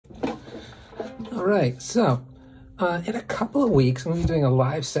All right, so in a couple of weeks, I'm going to be doing a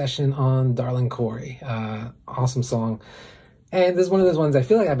live session on Darling Corey. Awesome song. And this is one of those ones I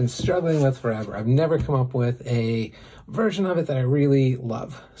feel like I've been struggling with forever. I've never come up with a version of it that I really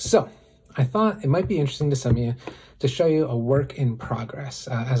love. So I thought it might be interesting to some of you to show you a work in progress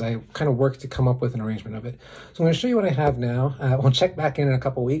as I kind of work to come up with an arrangement of it. So I'm going to show you what I have now. We'll check back in a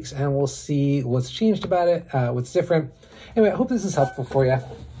couple weeks and we'll see what's changed about it, what's different. Anyway, I hope this is helpful for you.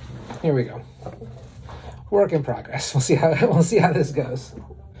 Here we go. Work in progress. We'll see how this goes.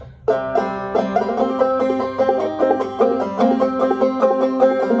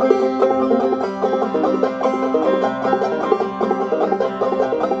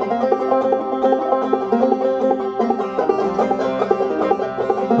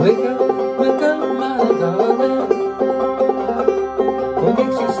 Wake up, my darling. What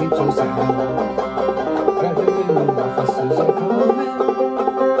makes you sleep so sound? Grab the wind, officers are coming.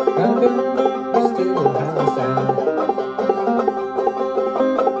 Grab it, you still haven't sound.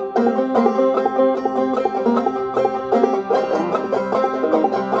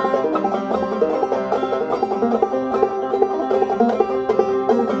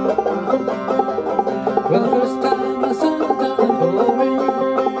 Well, the first time I saw Darling Corey,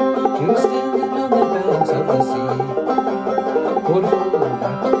 she was standing on the banks of the sea, beautiful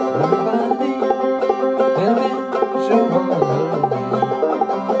black running by me, and Banjo on her knee.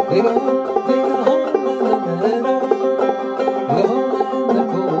 They go home in the meadow, they go home in the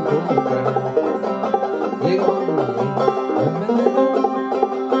cold, cold ground. They go home in the meadow,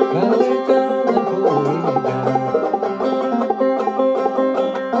 and lay down the Corey down.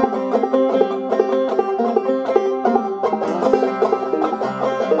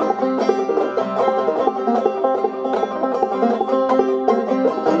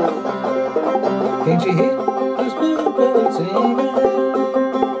 Can't you hear those bluebirds singing?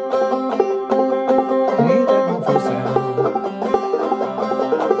 Ain't that wonderful sound?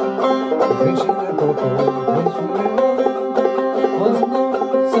 Reaching that purple, reaching where was not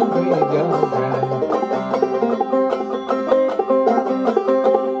some graveyard ground.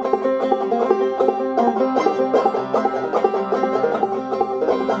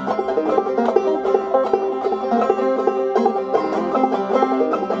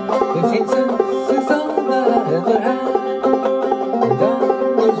 Since all that I ever had, and that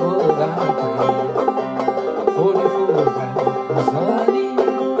was what I prayed. 44 pounds was all I need,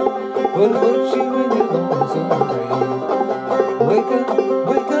 but put you in your lonesome grave. Wake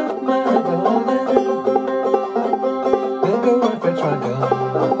up, my darling, and go and fetch my gun.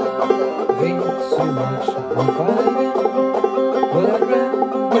 Ain't too much I'm fighting, but I'd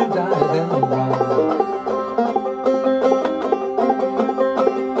rather die than run.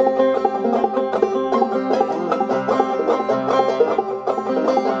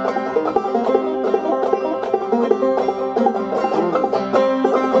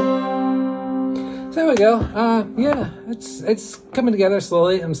 There we go. Yeah, it's coming together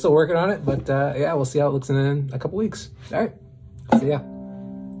slowly. I'm still working on it, but yeah, we'll see how it looks in a couple weeks. All right, see ya.